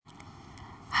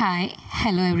Hi,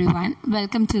 hello everyone.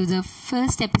 Welcome to the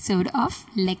first episode of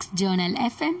Lex Journal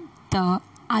FM, the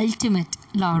ultimate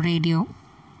law radio.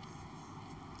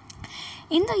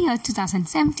 In the year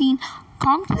 2017,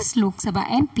 Congress Lok Sabha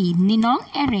MP Ninong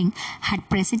Ering had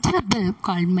presented a bill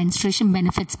called Menstruation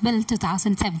Benefits Bill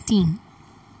 2017.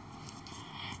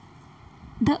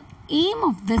 The aim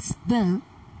of this bill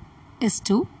is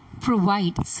to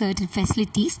provide certain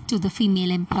facilities to the female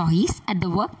employees at the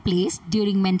workplace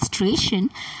during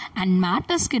menstruation and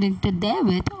matters connected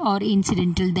therewith or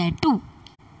incidental thereto.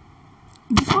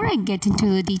 Before I get into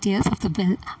the details of the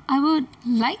bill, I would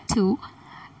like to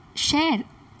share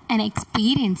an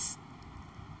experience.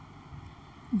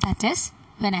 That is,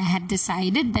 when I had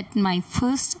decided that my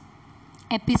first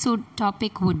episode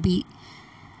topic would be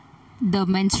the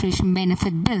menstruation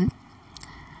benefit bill,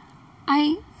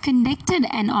 I conducted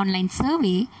an online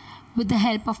survey with the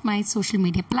help of my social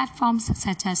media platforms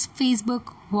such as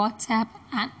Facebook, WhatsApp,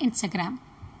 and Instagram.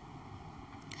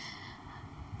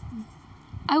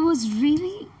 I was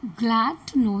really glad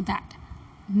to know that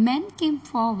men came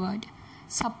forward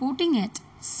supporting it,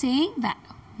 saying that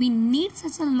we need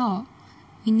such a law,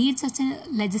 we need such a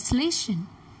legislation,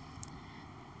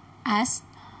 as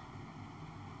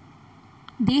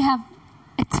they have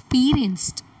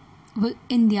experienced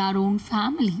in their own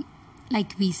family.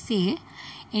 Like we say,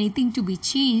 anything to be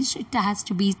changed, it has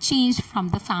to be changed from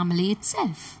the family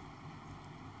itself.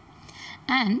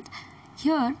 And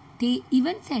here they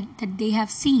even said that they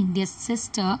have seen their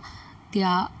sister,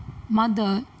 their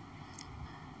mother,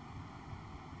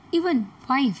 even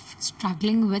wife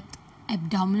struggling with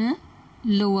abdominal,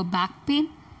 lower back pain.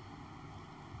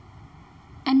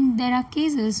 And there are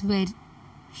cases where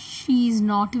she is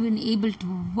not even able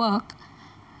to work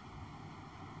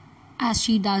as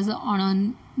she does on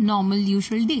a normal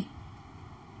usual day.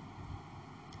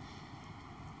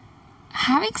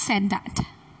 Having said that,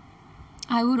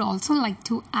 I would also like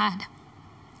to add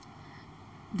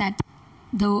that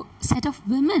the set of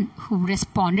women who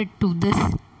responded to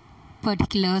this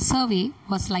particular survey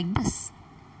was like this.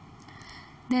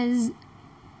 There is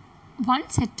one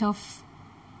set of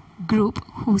group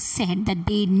who said that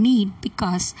they need,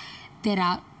 because there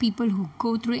are people who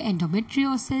go through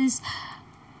endometriosis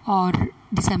or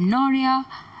dysmenorrhea,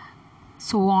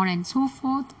 so on and so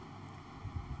forth,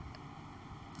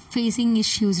 facing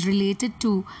issues related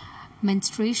to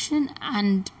menstruation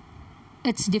and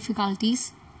its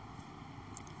difficulties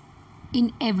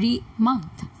in every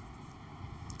month.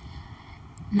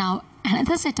 Now,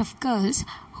 another set of girls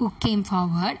who came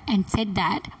forward and said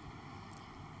that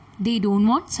they don't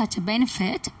want such a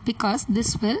benefit because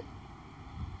this will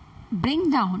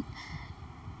bring down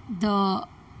the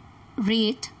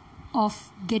rate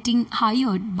of getting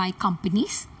hired by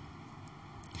companies,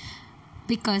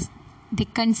 because they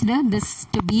consider this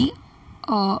to be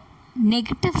a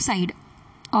negative side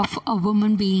of a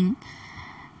woman being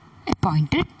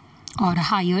appointed or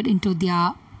hired into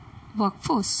their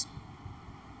workforce.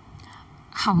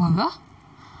 However,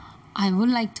 I would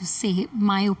like to say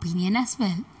my opinion as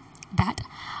well, that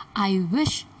I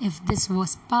wish if this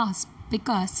was passed,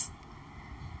 because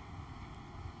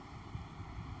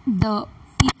the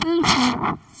people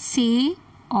who say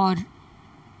or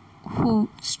who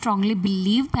strongly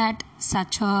believe that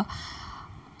such a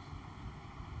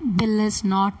bill is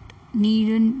not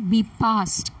needn't be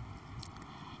passed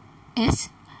is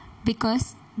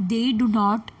because they do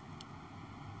not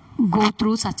go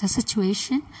through such a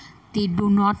situation. They do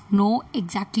not know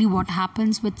exactly what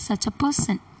happens with such a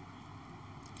person.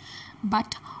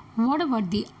 But what about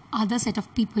the other set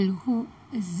of people who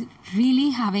is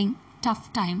really having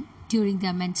tough time during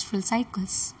their menstrual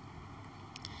cycles?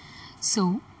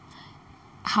 So,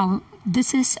 how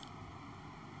this is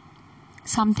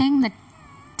something that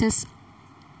is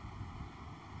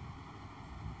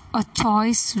a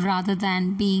choice rather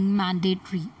than being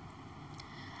mandatory.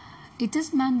 It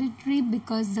is mandatory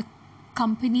because the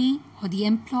company or the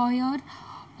employer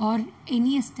or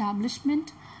any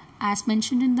establishment, as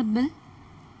mentioned in the bill,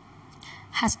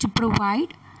 has to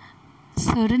provide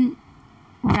certain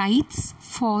rights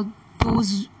for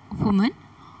those women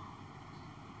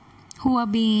who are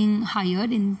being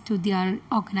hired into their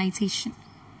organization.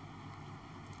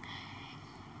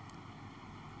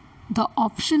 The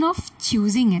option of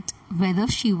choosing it, whether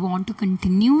she want to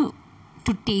continue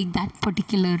to take that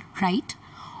particular right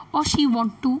or she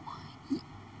want to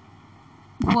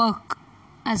work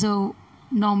as a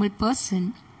normal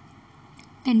person,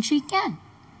 then she can.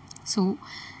 So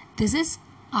this is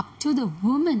up to the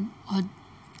woman or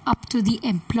up to the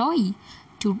employee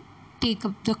to take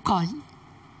up the call.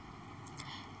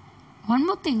 One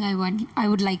more thing I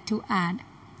would like to add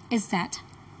is that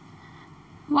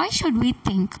Why should we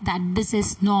think that this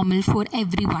is normal for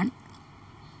everyone?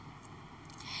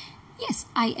 Yes,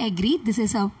 I agree. This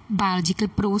is a biological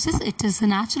process. It is a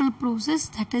natural process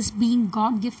that is being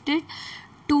God gifted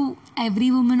to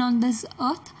every woman on this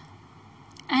earth.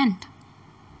 And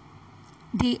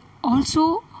they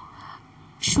also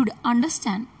should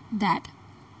understand that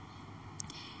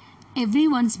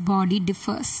everyone's body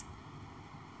differs.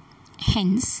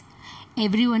 Hence,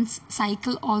 everyone's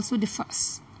cycle also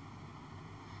differs.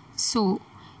 So,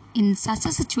 in such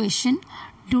a situation,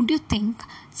 don't you think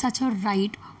such a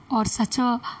right or such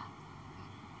a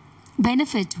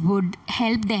benefit would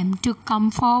help them to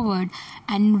come forward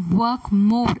and work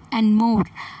more and more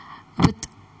with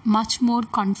much more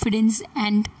confidence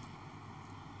and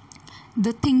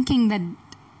the thinking that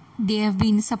they have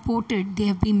been supported, they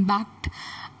have been backed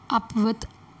up with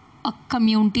a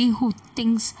community who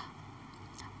thinks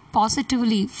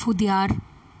positively for their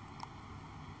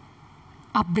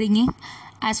upbringing,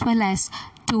 as well as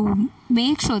to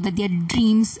make sure that their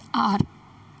dreams are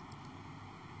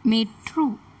made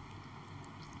true.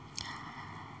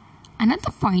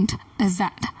 Another point is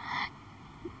that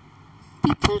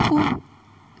people who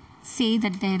say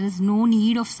that there is no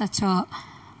need of such a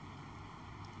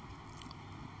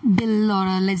bill or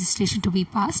a legislation to be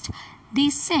passed, they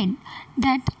said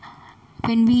that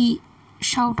when we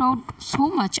shout out so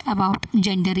much about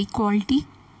gender equality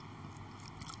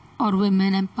or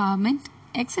women empowerment,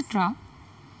 etc.,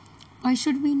 why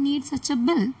should we need such a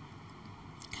bill?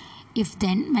 If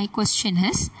then, my question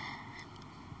is,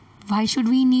 why should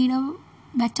we need a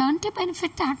maternity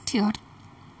benefit act here?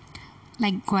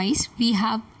 Likewise, we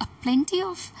have plenty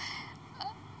of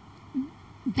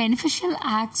beneficial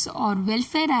acts or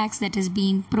welfare acts that is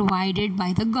being provided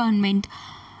by the government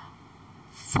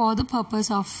for the purpose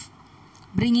of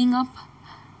bringing up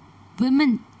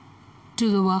women to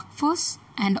the workforce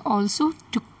and also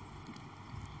to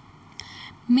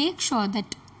make sure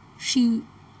that she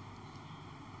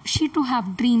to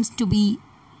have dreams to be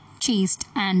chased,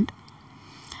 and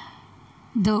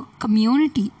the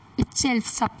community itself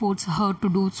supports her to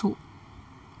do so.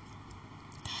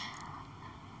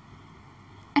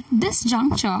 At this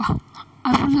juncture,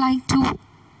 I would like to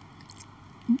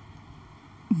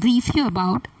brief you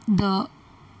about the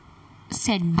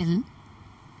said bill.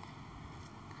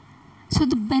 So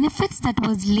the benefits that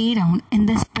was laid down in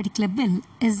this particular bill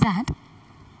is that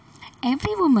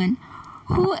every woman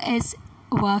who is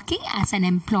working as an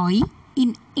employee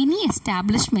in any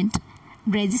establishment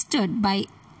registered by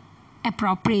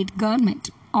appropriate government,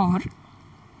 or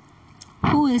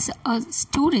who is a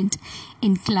student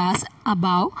in class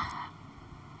above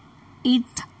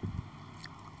 8th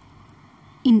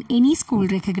in any school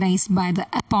recognized by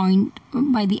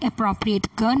the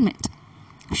appropriate government,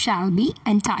 shall be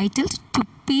entitled to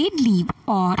paid leave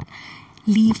or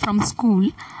leave from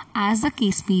school, as the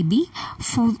case may be,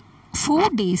 for 4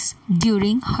 days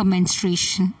during her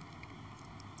menstruation.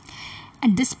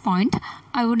 At this point,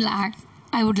 I would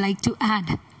like to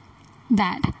add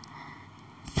that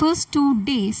first 2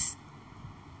 days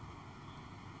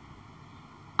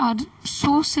are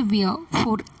so severe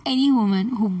for any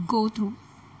woman who go through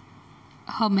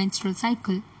her menstrual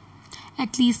cycle,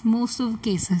 at least most of the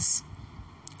cases.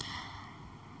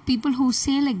 People who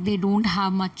say like they don't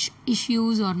have much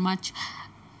issues or much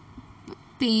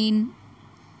pain,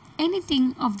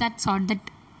 anything of that sort that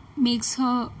makes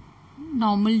her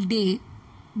normal day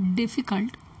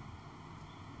difficult,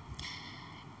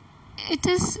 it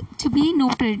is to be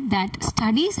noted that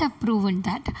studies have proven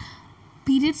that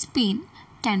periods pain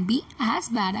can be as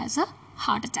bad as a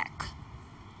heart attack.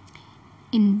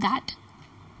 In that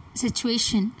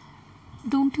situation,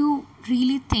 don't you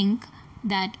really think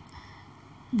that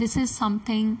this is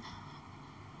something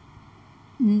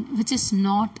which is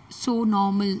not so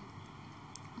normal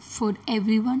for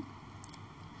everyone?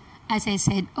 As I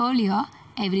said earlier,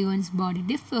 everyone's body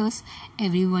differs,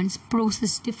 everyone's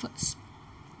process differs.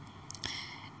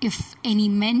 If any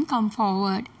men come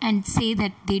forward and say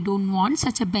that they don't want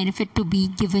such a benefit to be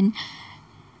given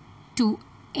to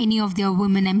any of their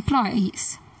women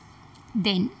employees,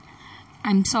 then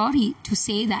I'm sorry to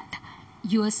say that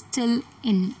you are still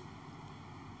in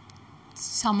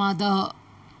some other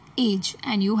age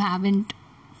and you haven't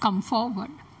come forward.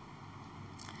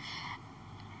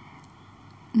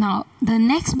 Now, the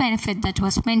next benefit that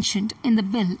was mentioned in the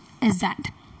bill is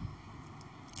that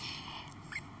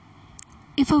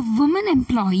if a woman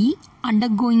employee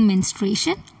undergoing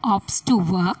menstruation opts to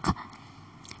work,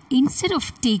 instead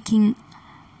of taking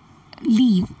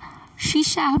leave, she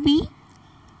shall be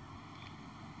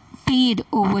paid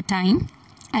overtime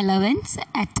allowance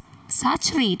at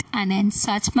such rate and in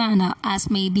such manner as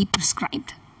may be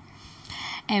prescribed.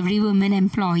 every woman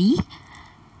employee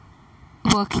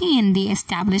working in the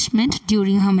establishment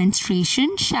during her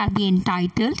menstruation shall be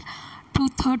entitled to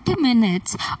 30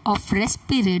 minutes of rest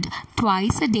period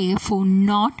twice a day for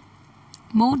not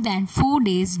more than 4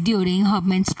 days during her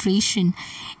menstruation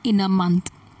in a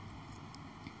month.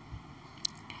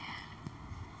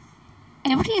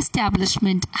 Every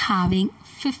establishment having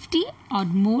 50 or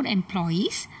more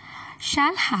employees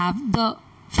shall have the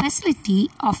facility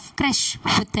of creche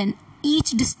within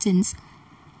each distance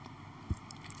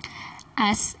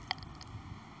as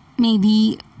may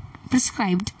be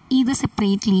prescribed either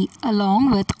separately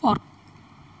along with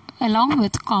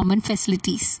common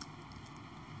facilities.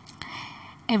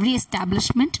 Every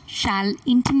establishment shall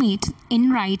intimate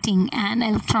in writing and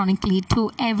electronically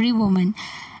to every woman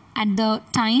at the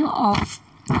time of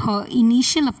her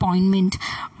initial appointment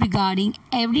regarding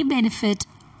every benefit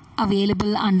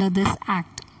available under this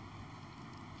Act.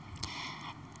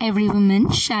 Every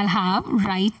woman shall have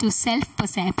right to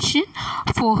self-perception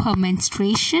for her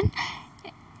menstruation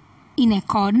in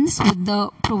accordance with the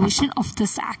provision of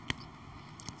this Act.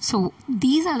 So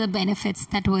these are the benefits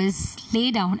that was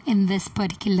laid down in this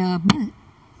particular bill.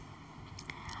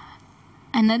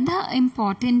 Another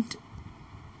important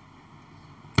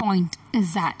point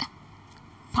is that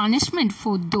punishment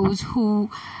for those who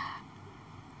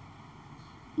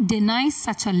deny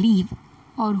such a leave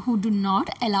or who do not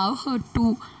allow her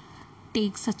to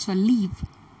take such a leave,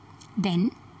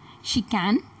 then she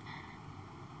can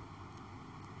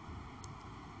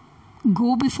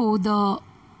go before the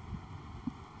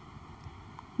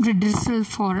redressal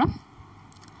forum,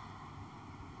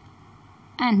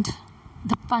 and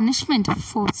the punishment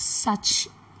for such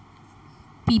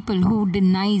people who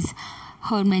denies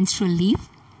her menstrual leave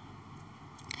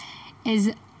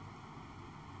is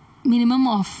minimum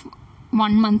of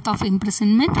 1 month of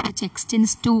imprisonment, which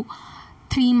extends to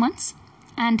 3 months,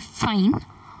 and fine,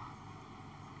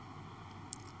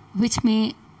 which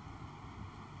may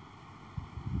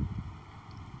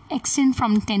extend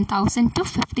from 10,000 to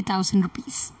 50,000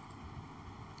 rupees.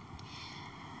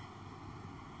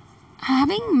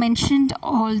 Having mentioned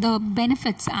all the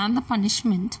benefits and the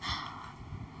punishment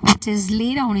which is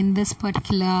laid down in this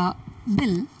particular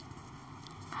bill,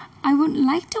 I would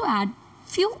like to add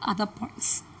few other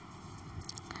points.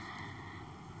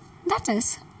 That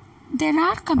is, there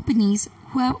are companies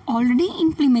who have already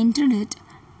implemented it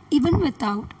even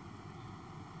without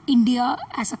India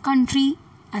as a country,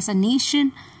 as a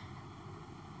nation,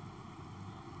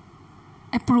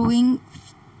 approving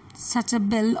such a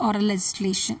bill or a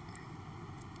legislation.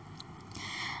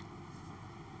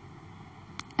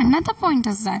 Another point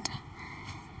is that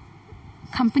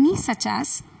companies such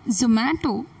as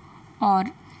Zomato or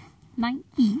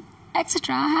Nike,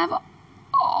 etc., have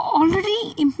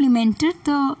already implemented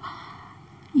the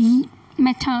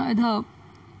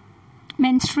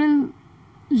menstrual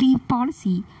leave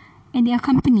policy in their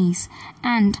companies,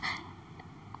 and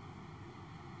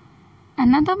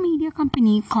another media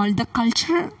company called the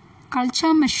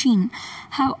Culture Machine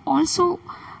have also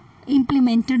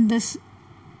implemented this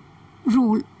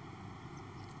rule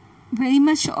very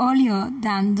much earlier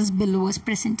than this bill was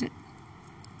presented,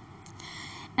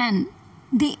 and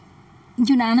they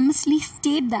unanimously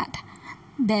state that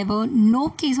there were no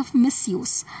case of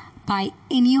misuse by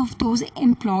any of those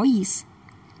employees.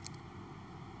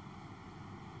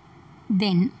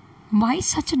 Then why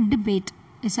such a debate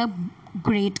is a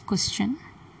great question.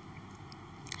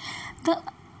 The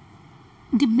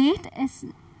debate is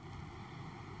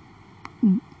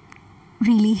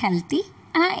really healthy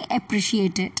and I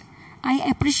appreciate it. I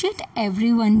appreciate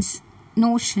everyone's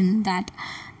notion that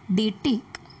they take.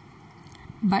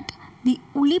 But the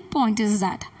only point is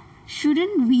that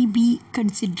shouldn't we be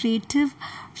considerative?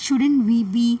 Shouldn't we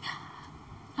be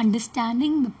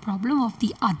understanding the problem of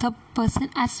the other person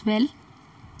as well,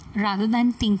 rather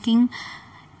than thinking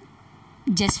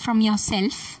just from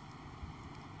yourself?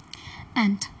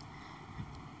 And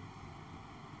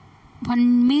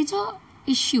one major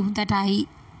issue that I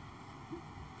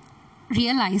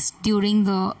realized during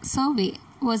the survey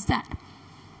was that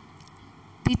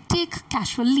they take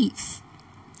casual leaves.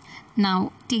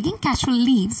 Now, taking casual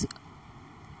leaves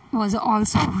was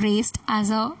also raised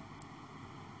as a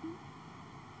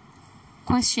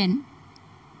question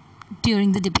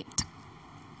during the debate.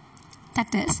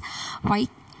 That is, why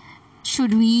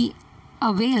should we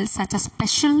avail such a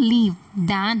special leave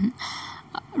than,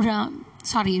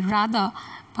 rather,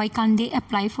 why can't they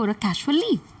apply for a casual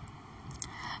leave?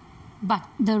 But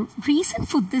the reason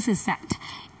for this is that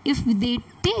if they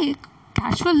take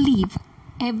casual leave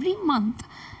every month,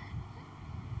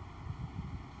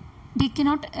 they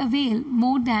cannot avail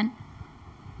more than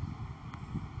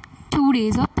 2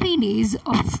 days or 3 days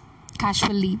of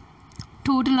casual leave,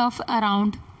 total of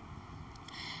around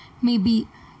maybe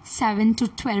 7 to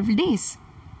 12 days.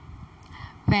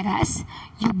 Whereas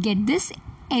you get this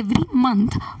every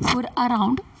month for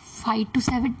around 5 to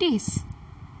 7 days.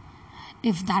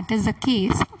 If that is the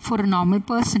case for a normal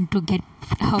person to get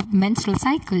her menstrual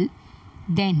cycle,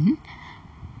 then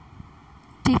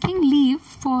taking leave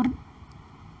for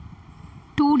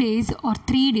 2 days or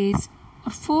 3 days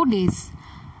or 4 days,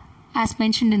 as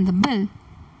mentioned in the bill,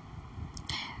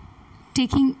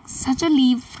 taking such a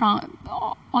leave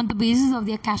on the basis of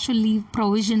their casual leave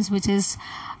provisions, which is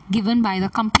given by the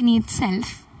company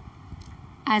itself,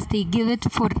 as they give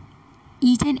it for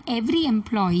each and every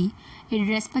employee,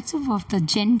 irrespective of the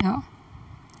gender,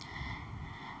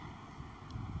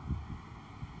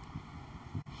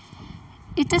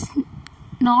 it is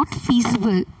not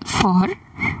feasible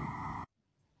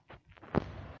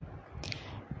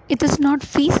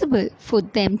for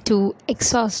them to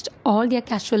exhaust all their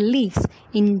casual leaves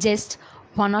in just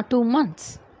 1 or 2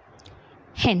 months.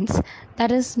 Hence,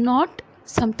 that is not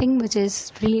something which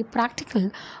is really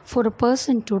practical for a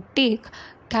person to take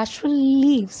casual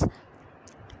leaves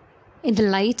in the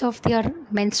light of their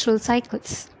menstrual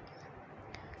cycles.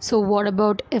 So what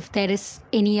about if there is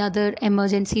any other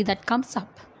emergency that comes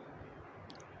up?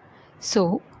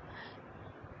 So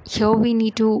here we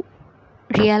need to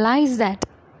realize that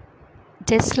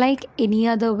just like any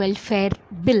other welfare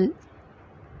bill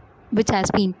which has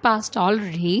been passed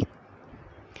already,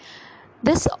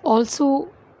 this also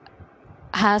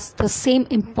has the same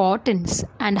importance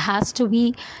and has to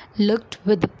be looked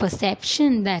with the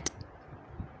perception that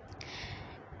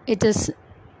it is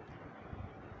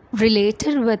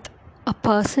related with a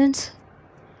person's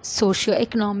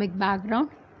socio-economic background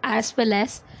as well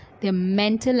as their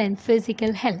mental and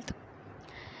physical health.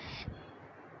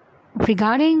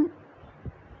 Regarding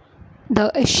the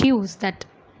issues that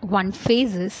one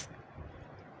faces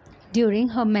during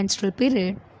her menstrual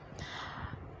period,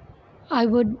 I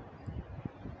would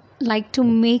like to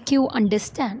make you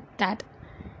understand that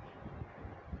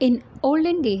in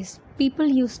olden days, people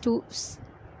used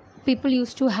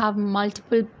to have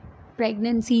multiple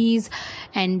pregnancies,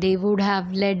 and they would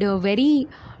have led a very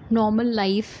normal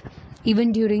life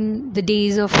even during the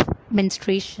days of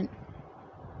menstruation.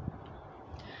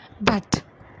 But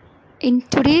in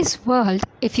today's world,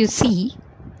 if you see,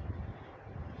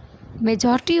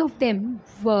 majority of them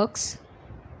works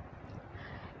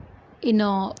in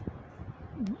a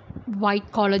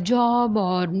white collar job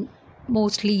or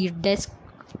mostly desk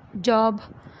job,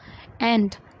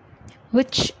 and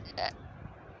which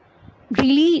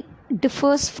really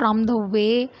differs from the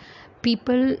way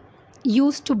people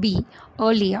used to be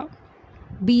earlier,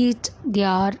 be it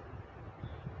their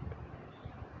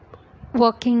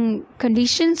working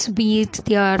conditions, be it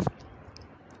their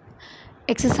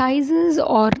exercises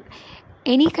or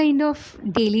any kind of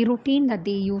daily routine that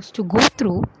they used to go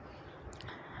through.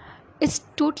 It's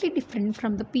totally different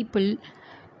from the people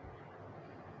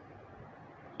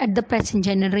at the present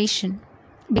generation,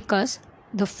 because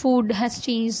the food has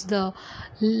changed, the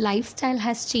lifestyle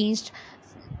has changed,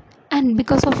 and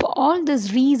because of all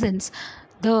these reasons,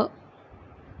 the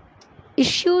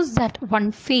issues that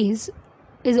one face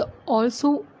is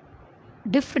also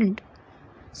different.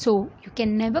 So you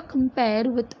can never compare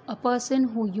with a person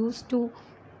who used to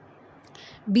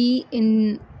be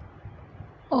in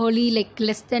early, like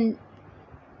less than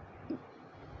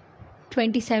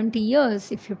 20-70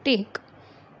 years. If you take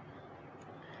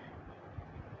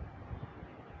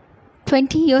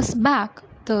 20 years back,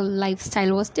 the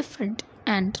lifestyle was different,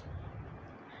 and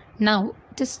now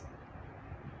it is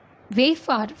way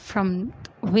far from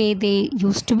the way they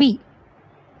used to be.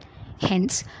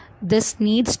 Hence, this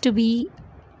needs to be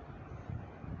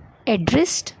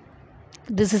addressed.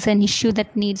 This is an issue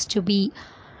that needs to be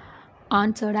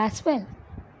answered as well.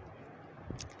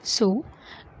 So,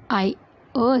 I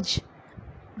urge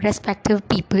respective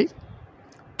people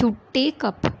to take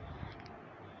up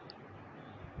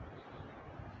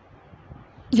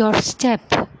your step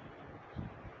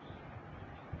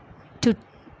to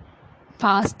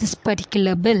pass this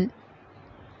particular bill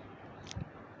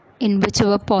in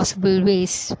whichever possible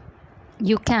ways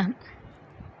you can.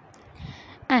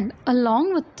 And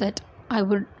along with it, I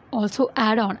would also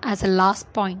add on as a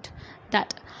last point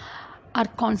that our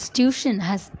constitution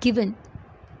has given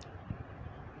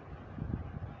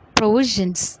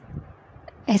provisions,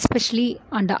 especially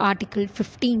under Article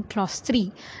 15 Clause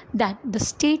 3, that the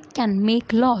state can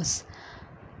make laws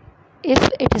if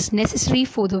it is necessary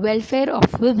for the welfare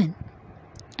of women.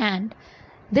 And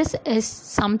this is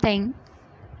something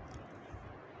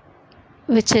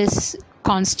which is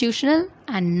constitutional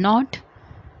and not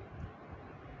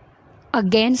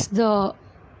against the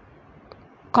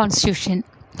constitution.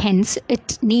 Hence,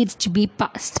 it needs to be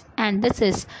passed. And this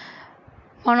is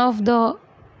one of the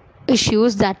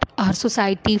issues that our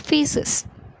society faces.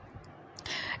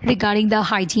 Regarding the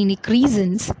hygienic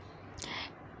reasons,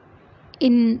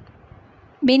 in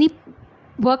many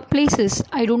workplaces,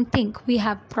 I don't think we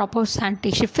have proper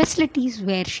sanitation facilities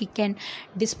where she can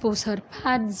dispose her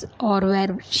pads, or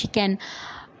where she can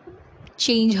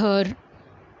change her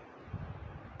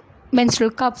menstrual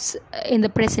cups in the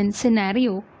present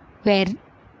scenario, where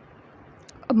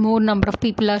a more number of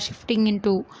people are shifting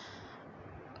into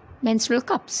menstrual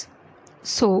cups.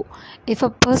 So if a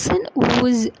person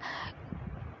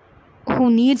who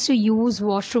needs to use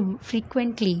washroom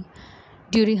frequently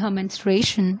during her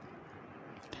menstruation,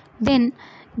 then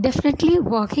definitely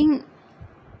working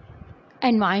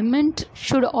environment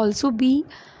should also be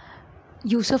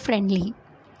user friendly.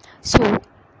 So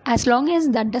as long as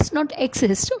that does not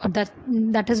exist, or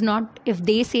that is not, if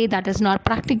they say that is not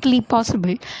practically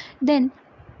possible, then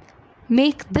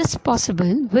make this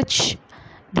possible, which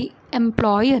the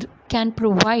employer can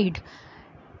provide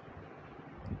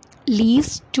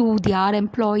leaves to their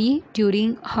employee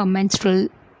during her menstrual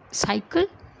cycle,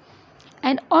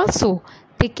 and also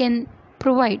they can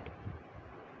provide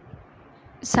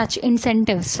such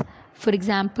incentives. For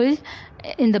example,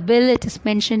 in the bill it is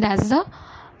mentioned as the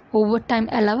overtime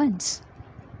allowance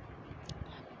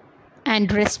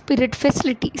and respite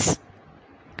facilities.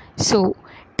 So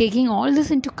taking all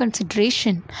this into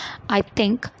consideration, I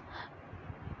think,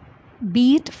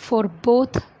 be it for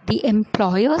both the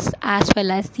employers as well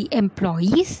as the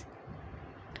employees,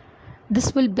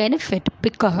 this will benefit,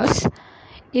 because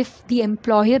if the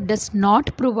employer does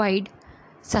not provide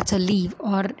such a leave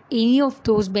or any of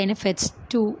those benefits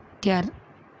to their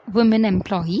women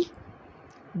employee,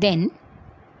 then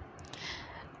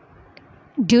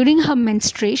during her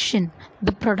menstruation,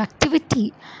 the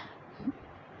productivity,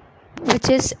 which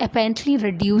is apparently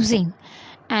reducing,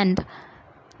 and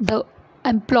the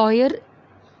employer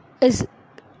is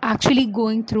actually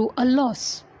going through a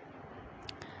loss.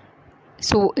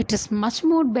 So it is much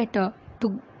more better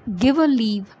to give a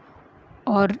leave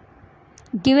or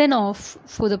give an off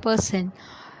for the person,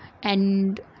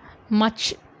 and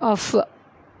much of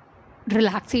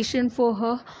relaxation for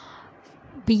her,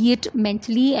 be it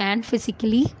mentally and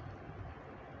physically,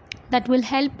 that will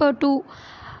help her to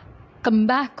come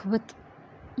back with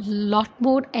lot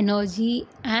more energy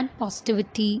and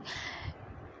positivity,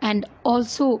 and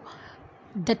also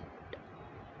the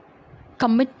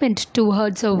commitment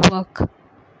towards her work.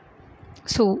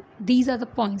 So these are the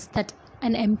points that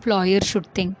an employer should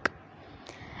think,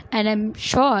 and I'm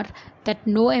sure that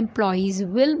no employees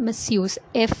will misuse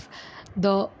if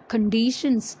the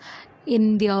conditions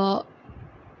in their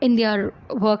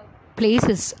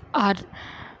workplaces are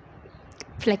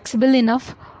flexible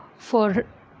enough for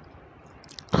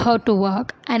her to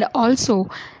work, and also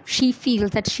she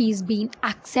feels that she is being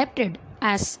accepted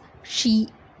as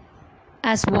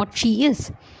what she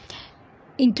is,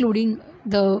 including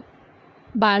the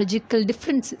biological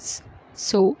differences.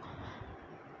 So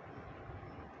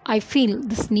I feel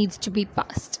this needs to be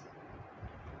passed.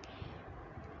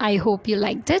 I hope you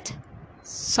liked it.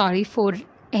 Sorry for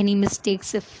any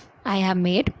mistakes if I have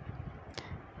made.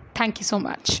 Thank you so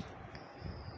much.